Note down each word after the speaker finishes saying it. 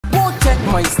check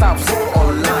my stuff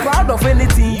online. Proud of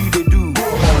anything you they do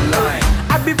online.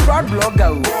 I be proud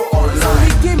blogger online.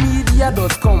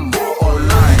 SammyKaymedia.com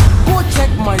online. Go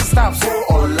check my stuff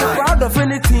online. Proud of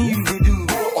anything you they do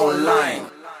online.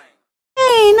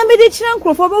 Hey, na me de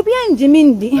chiran for obi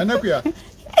anjimindi. Anakuya.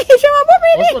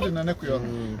 What's what in Anakuya?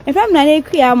 If I'm not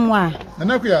Anakuya moi.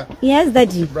 Anakuya. Yes,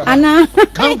 daddy. Anna.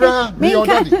 Cambra, me or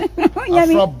daddy.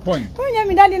 Afra point. Oh, yeah,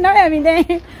 me daddy now every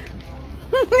day.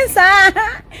 Sir,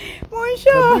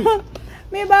 monsieur.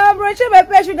 Me ba broche be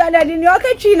pe sugar daddy ni o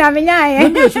ke tree na me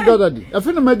nya Me sugar daddy. I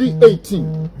feel me di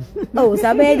 18. Oh,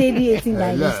 sabe dey 18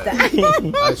 by this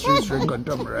time. I should shrink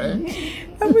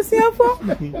contemporary.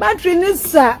 Abusiafo. Battery ni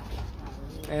sa.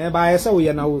 By so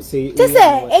we now say. Just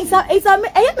say it's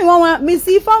me want me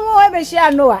see from who be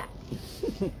share Noah.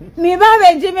 Me ba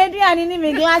be jimedua ni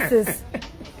me glasses.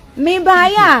 Me ba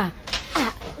ya.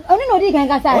 Oni no di kan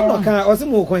ka sa. Oh, kan o se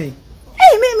mo kwan.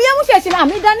 Hey, me am church na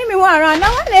me dani me wa around na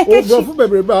wa na ke. O go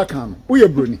bebre ba kan. Wo ye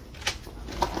broni.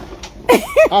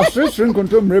 A shrink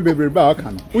contemporary bebre ba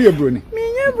kan. Wo ye broni. Me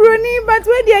nye broni but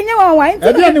we dey nya wan wan.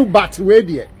 E dey ni bat we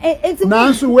dey.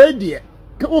 Na so we dey.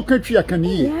 O katwi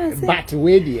akani bat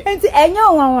we dey. Enti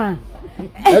enyo wan wan.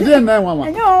 E dey na wan wan.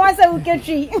 Enyo wan wan say we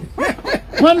katwi.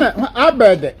 When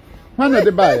abede. When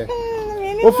dey buy.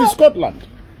 Of Scotland.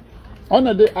 On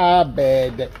the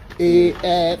abede. Chi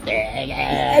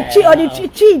or the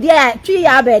chi there, chi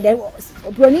abede.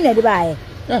 Broni na dey buy.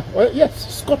 Yeah,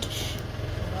 yes, Scottish.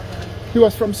 He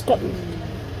was from Scotland.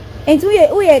 Enti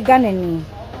we Ghana ni.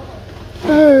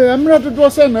 Hey, amerado do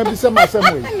say na bi say ma say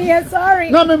mo. Yeah,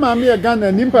 sorry. Na me ma me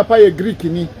Ghana ni papa ye Greek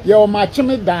ni. Ye o ma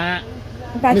cheme da.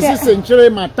 Mrs. Century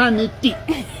maternity.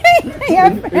 Yeah.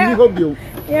 Ni hobio.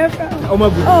 Yeah. O ma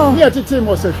bu. Oh. Me atete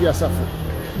mo say Afia safo.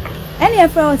 Any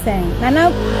Efya saying.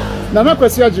 Nana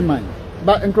kwesi agiman.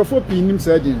 Ba enkrofo pi nim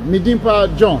say din. Me din pa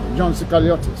John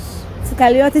Sikaliotis.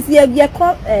 Sikaliotis ye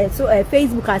call so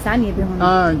Facebook as any be hono.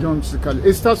 Ah, John Sikaliotis.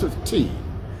 It starts with T.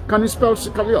 Can you spell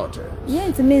Sikaliotis? Yeah,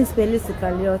 it means spell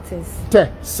Sikaliotis. Te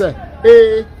se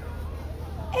e.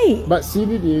 Hey. But see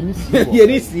the any see. Ye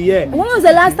ni see ye. When was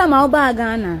the last time I was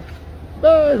Ghana?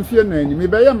 Ba mfie no ani me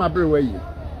be ya mabre wa yi.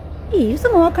 Eh,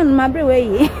 so mo kan mabre wa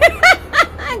yi.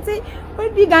 Auntie,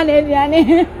 what be Ghana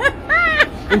aduane?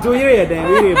 Into ye then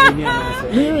we be ni na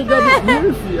say. Me ga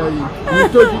me fi ayi. Me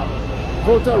togi.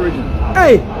 Volta region.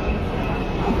 Hey.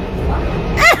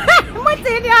 What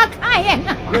did you cry?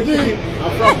 Ready?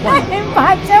 Afra point.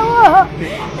 Mpacho.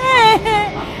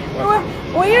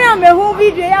 We are me who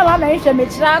video ya wa me hwe me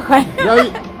kira kwa.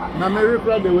 Yayi na me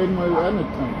rekra the way mo ana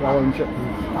tan kwa won hwe.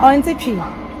 On titri.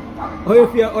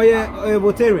 Efya oye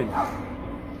boteren.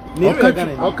 Ni re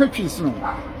Ghana. Okatwi sno.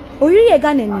 Oyi ye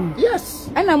Ghana ni. Yes.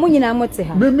 Ana mo nyina mo te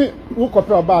ha. Me wo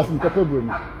kope obas ni kope bro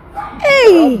ni.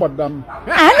 Hey. Bodam.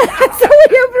 Ana so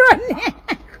we bro ni.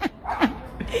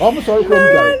 I'm sorry from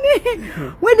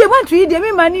there. When they want to eat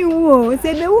them money wo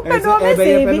say me wo pe no me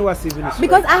say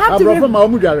because I have to remember my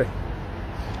omudare.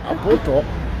 Apoto.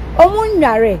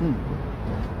 Omunware.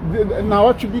 Na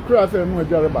what should be cry for no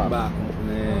adare ba.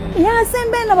 Yeah,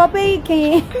 same ben na papa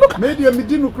ikin. Media me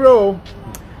dinu kro.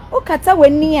 O kata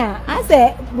wani a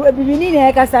say Obibinii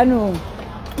na kasa no.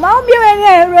 Ma o bi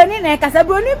we na kasa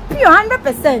bro ni pure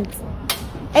 100%.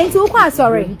 Enti wo kwa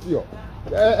sorry.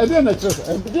 E dey na church.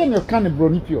 E dey na kan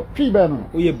broni pure. Twi be no.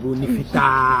 Oye broni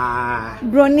fita.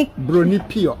 Broni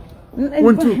pure.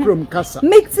 Want to from kasa.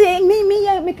 Mix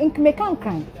me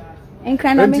kan.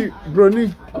 Enkran na me. Enti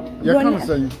broni ya kan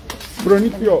say. Broni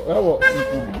pure.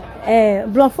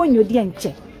 Blofo nyodi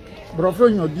enche. Brofo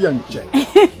nyodi enche.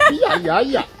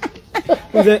 Ya.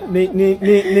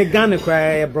 Ne Ghana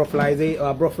cry broflize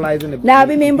Na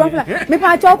be me broflize. Me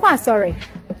pa cho kwa sorry.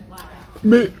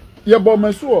 Me ya bo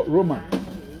meso Roma.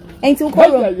 Ain't you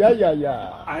call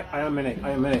Yeah. I am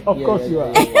in. Of course you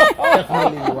are.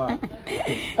 Definitely you are.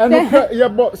 And ya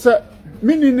bo say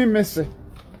mini ni messe.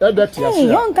 That ya say.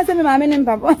 Yon ka say me ma me nim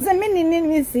papa. Say mini ni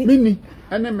me si. Mini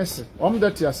ene messe.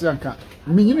 That ya say anka.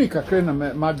 Minyini kakre na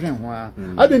ma dwen ho a.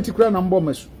 Adentikura na mbo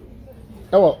mesu.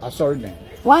 Ewo asori den.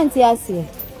 One ti ase.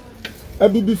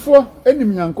 Abi before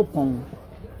enim Nyankopon.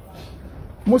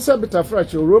 Musa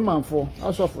betafrache Roman for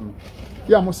asofo no.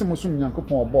 Ya musum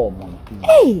Nyankopon obo mo.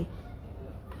 Hey.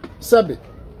 Sabe.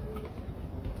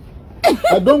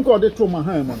 I don't call it to my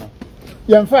hand no.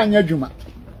 Ya mfa anya dwuma.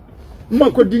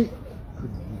 Makodi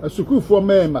asukufo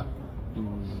member.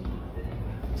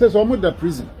 Says almost the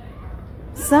prison.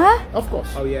 Sir? Of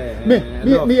course. Oh yeah.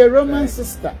 Me a Roman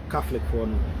sister. Catholic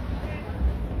one.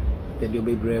 Then you'll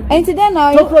be brave. And today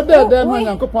now. Talk there man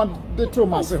Nyankopon de to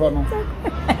ma se ho no.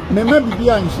 Me ma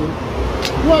bibia nche.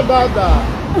 Wo da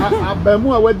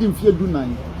abamu a wadi mfie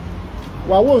dunan.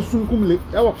 Wawo sunkumle.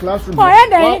 Our classroom.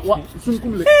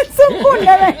 Sunkumle.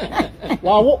 Sunkumle.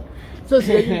 Wawo. Says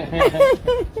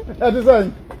that is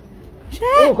right.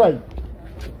 Okay.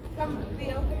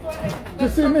 To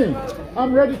see me.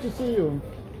 I'm ready to see you.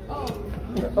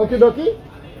 Okay, dokie.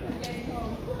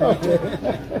 Okay.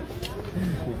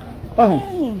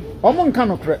 I'm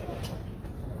kind of correct.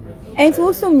 And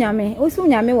usum nyame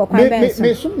wo kwan ben so.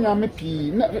 Me sum nyame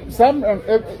pi. Sam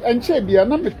enche bia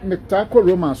na me ta ko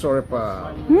Roman sorry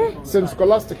pa. Since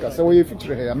Scholastica so we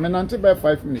feature here. Me nante by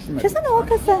 5 minutes. Chesa na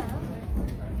wakasa.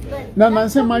 Na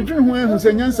nanse madwen ho ehu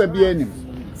se nyansa bia anim.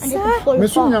 Sa. Me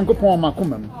sum nyankopon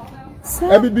makoma mu. Sa.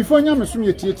 Ebi before nya me sum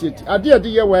ye tie. Ade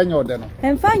ye wa anya ode no.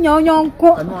 Emfa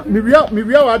nyonko. Me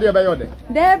wia wa ade ba ye ode.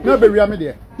 Na be wia me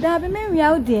de. Da be me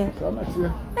wia ode. So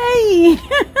hey.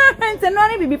 Ente no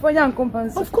ni before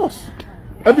nyankopon. Of course.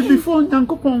 Ebi before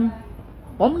nyankopon.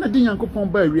 Na di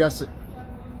nyankopon ba wiase.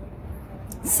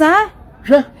 Sa.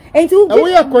 Hwe. Ente u.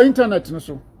 We ya ko internet no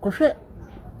so. Ko hwe.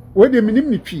 We de minim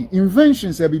ni twi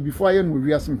inventions ebi before aye no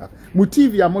wiase ha. Mu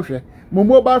TV amohwe. Mu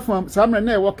mobile phone samre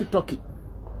na e walkie talkie.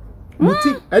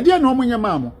 Muti ade na omunye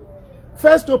maamo.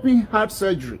 First open heart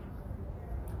surgery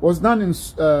was done in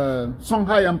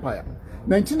Songhai Empire.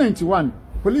 1991,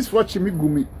 police watch me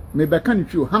gumi me beka ni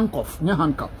twi handcuff, nya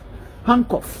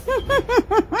handcuff.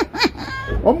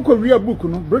 Omko read book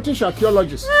no, British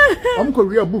archaeologists. Omko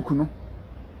read book no.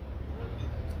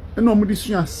 Eno omudi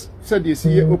suas said they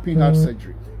see open heart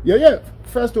surgery. Yeah,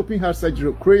 first open heart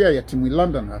surgery Korea yet in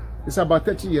London. It's about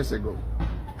 30 years ago.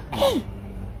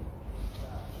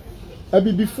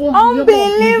 Before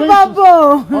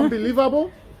unbelievable.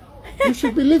 Unbelievable? You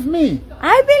should believe me.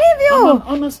 I believe you. I'm an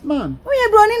honest man.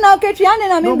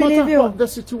 No matter what the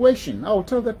situation, I will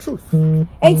tell the truth.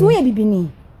 It's we Obibinii.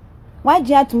 Why do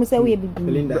you have to say we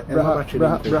Obibinii?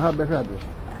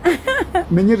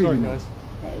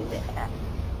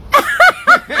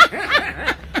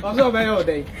 My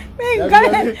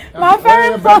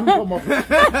friend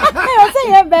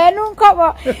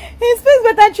he speaks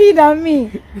better tree than me.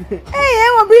 Hey,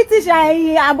 I'm British.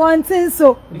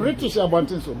 British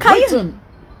abontinso.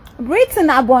 Britain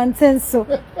abontinso.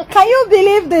 Can you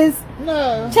believe this?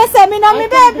 No. Chese me na me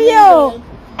baby o.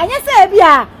 Anya say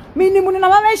bia. Minimum na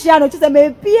mama share no chese me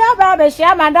bia ba be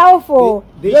share madawfo.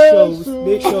 They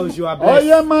shows you are blessed. Oh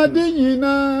yeah,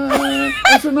 madinina.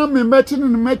 Eso na me meti no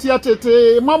meti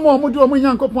atete. Mama omo de omo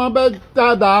nyankopon ba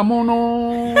tada mo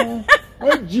no.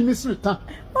 O Jimmy Smita.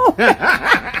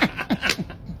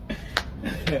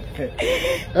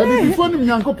 Ebi before ni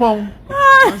nyankopon.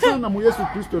 Ansa na mo Yesu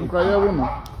Kristo nkra ye wo no.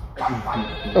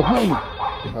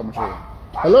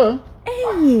 Hello?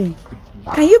 Hey.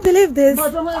 Can you believe this?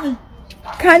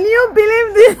 Can you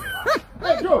believe this?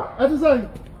 Hey Joe, what is that?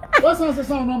 What's the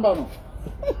sound number no?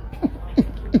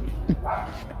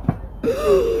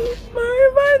 My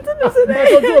man,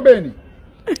 today. Joe Benny.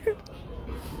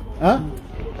 Huh?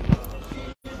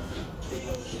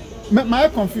 My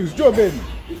confused. Joe Benny.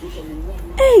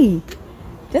 Hey.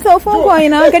 Just a phone call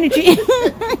now, can you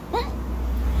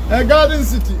A Garden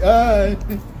City.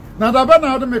 Now the banner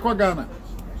how to make Ghana.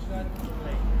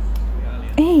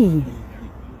 Hey.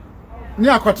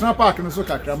 Near Quatna Park in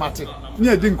Soka Kramati.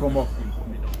 Near Dinkomo.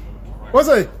 What's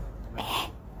it?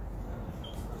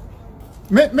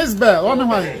 Mzbel, on the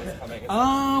way.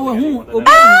 Who?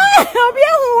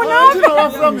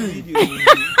 From me.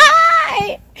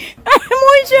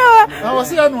 I was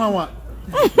here no one.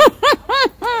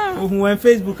 Who on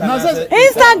Facebook and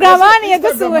Instagram ani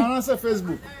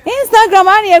Facebook. Instagram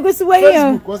ani egusuwe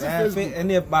hiyo.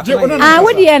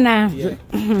 What do you na?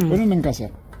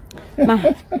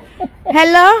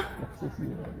 Hello?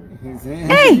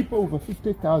 Hey. People over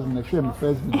 50,000 are sharing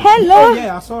Facebook. Hello? Oh,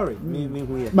 yeah, sorry. Me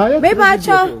who Baby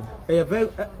acho. Okay,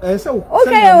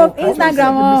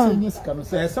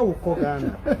 Instagram. So we call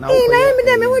Ghana. Me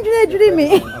who me.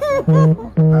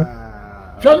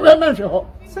 Shall we mention?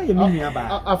 Say you mean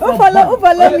about. Follow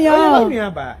me.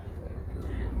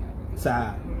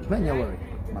 Sir, don't you worry.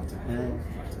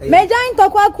 Meja into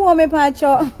kwaku me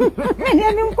pacho.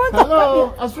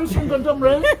 Hello, Asusun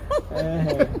Contemporary.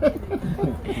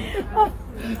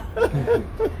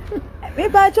 Me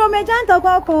pacho meja into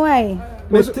kwaku ai.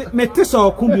 Me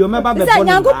tiso kumbi o me ba be boni.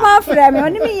 Nyangu pa frɛ me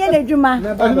oni me ye n'adwuma.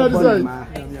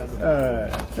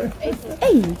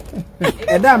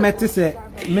 Eda me tise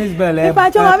Mzbel e. Me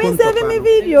pacho mami save me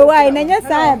video ai na nya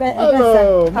sa be.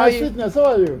 Hello, my sweetness, how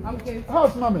are you? I'm good.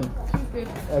 How's mommy?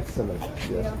 Excellent.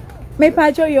 Yeah. Me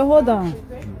pacho you hold on.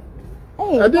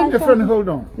 Hey, I didn't your friend hold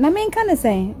on. Na me kan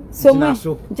say so much.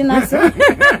 Jinaso.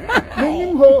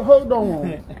 Hold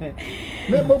on.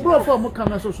 Me bro for mo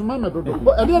kana so so mama dodo.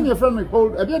 E dey na friend me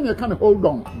hold, e dey na kind of hold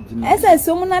on. Esa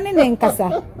so mo na ne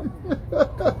nkasa.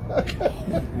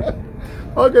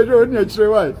 Okay, jo ni chire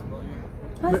why.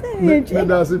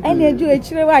 Any eju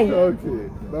echire why. Okay.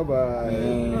 Bye bye.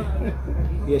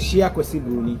 Ye shia kwesi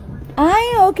bruni.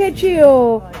 Aye, okay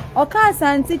trio. Oka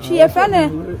asanti twi e fra ne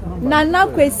nana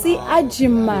kwesi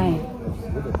agimai.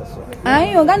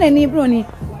 Aye, oga na ni bruni.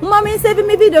 Mommy save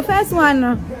me video first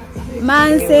one.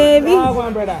 Man save.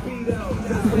 One brother.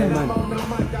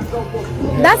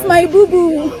 That's my boo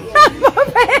boo.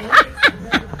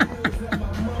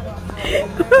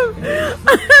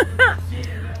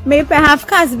 Maybe half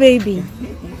cast baby.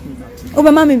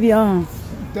 Over mommy be on.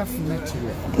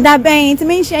 Definitely. That bang to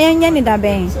me, she ain't that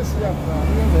bang.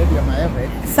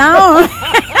 Sound.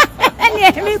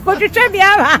 And me put your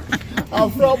trivia.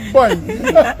 I'm from boy.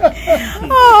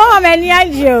 Oh, I'm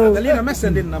a Joe. Belina, me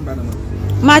sending number.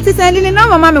 Marty sending the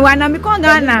number, mommy. Why not? Me call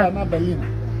Ghana.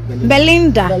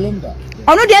 Belinda.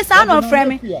 Oh no, there's sound of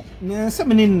frame.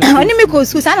 Only me go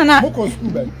school. Sound na.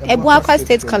 Ebuakwa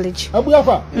State College.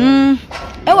 Ebuakwa.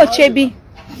 Ewo Chebi.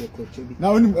 Na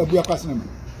only Ebuakwa sinema.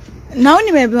 Na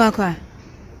only me Ebuakwa.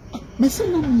 Me say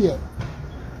no here.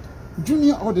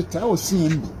 Junior auditor or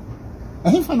CMD.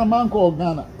 I think for na man called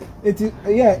Ghana.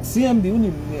 Yeah, CMD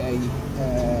uni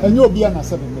and you be an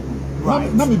 7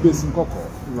 million. Na me base in Koko.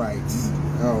 Right.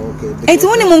 Oh, okay. It's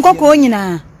only mun Koko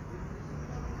nyina.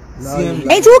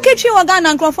 It's okay to you Ghana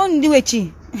microphone do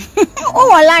echi.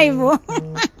 Oh, alive.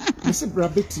 Mr.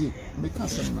 Brabiti, make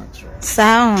us some natural.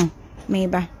 Sound,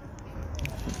 maybe.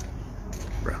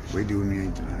 Where do you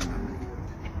mean?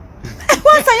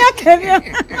 What's your career?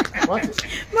 What?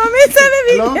 Mommy, tell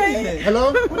me. Hello?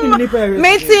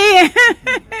 Matey.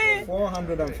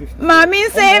 450. Mommy,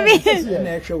 say me.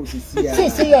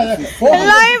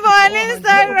 Live on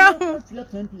Instagram.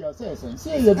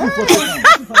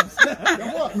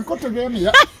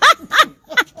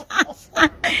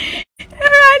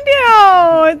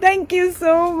 Radio. Thank you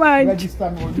so much. Register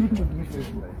on YouTube.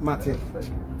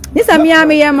 This is Afia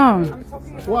Amihere, mom.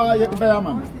 Why you be a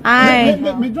man? Aye.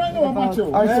 Me join you on my show.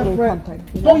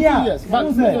 Don't yes,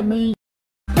 but me.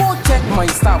 Go check my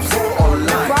stuff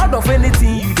online. Proud of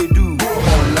anything you do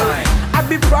online. I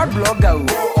be proud blogger.